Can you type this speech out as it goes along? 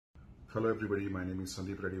Hello everybody, my name is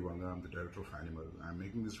Sandeep Reddy Vanga. I'm the director of Animal. I'm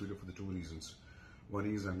making this video for the two reasons. One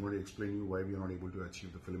is I'm going to explain you why we are not able to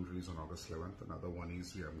achieve the film release on August 11th. Another one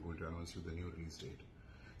is I'm going to announce you the new release date.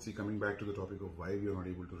 See, coming back to the topic of why we are not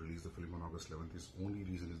able to release the film on August 11th, is only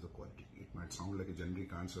reason is the quality. It might sound like a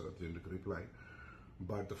generic answer, a generic reply,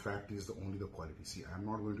 but the fact is only the quality. See, I'm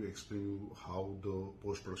not going to explain you how the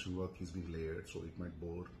post-production work is being layered, so it might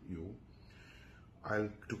bore you.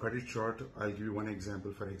 To cut it short, I'll give you one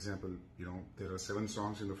example. For example, there are 7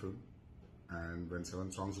 songs in the film, and when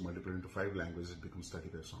 7 songs are multiplied into 5 languages, it becomes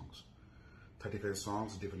 35 songs. 35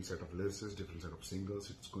 songs, different set of lyricists, different set of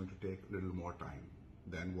singers. It's going to take a little more time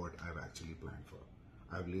than what I've actually planned for.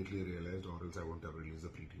 I've lately realized, or else I won't have released the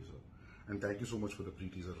pre-teaser. And thank you so much for the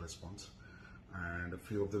pre-teaser response. And a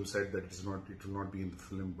few of them said that it will not be in the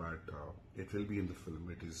film, but it will be in the film.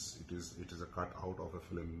 It is a cut out of a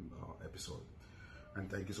film episode. And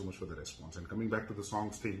thank you so much for the response. And coming back to the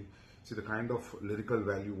songs thing, see the kind of lyrical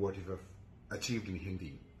value what you have achieved in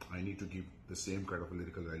Hindi, I need to give the same kind of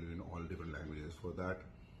lyrical value in all different languages. For that,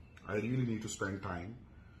 I really need to spend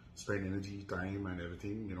energy, time and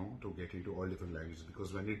everything, to get into all different languages.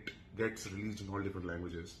 Because when it gets released in all different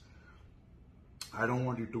languages, I don't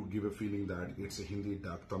want it to give a feeling that it's a Hindi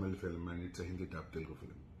dubbed Tamil film and it's a Hindi dubbed Telugu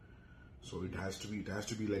film. So it has to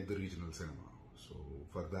be like the regional cinema. So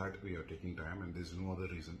for that we are taking time, and there's no other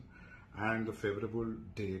reason. And the favorable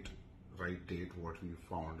date, right date, what we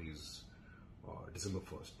found is December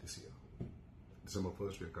 1st this year. December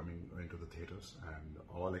 1st we are coming into the theaters, and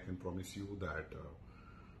all I can promise you that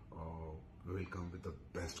we will come with the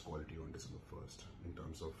best quality on December 1st in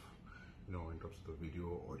terms of the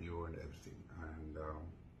video, audio and everything. And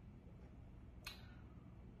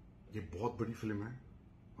ये बहुत बड़ी film है.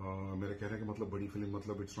 मेरा कहने का मतलब बड़ी film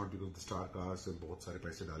मतलब it's not because the star cast से बहुत सारे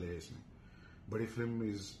पैसे डाले हैं इसमें. बड़ी film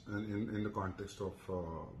is in the context of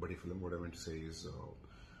बड़ी film, what I want to से is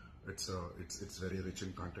it's very rich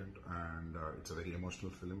in content, and it's a very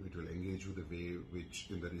emotional film. It will engage you the way which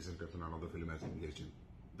in the recent times none of the film has engaged in.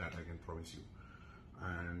 That I can promise you.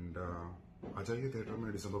 And आ जाइए theatre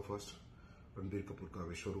में December 1st Ranbir Kapoor का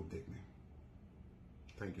विश्वरूप देखने.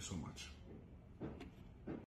 Thank you so much.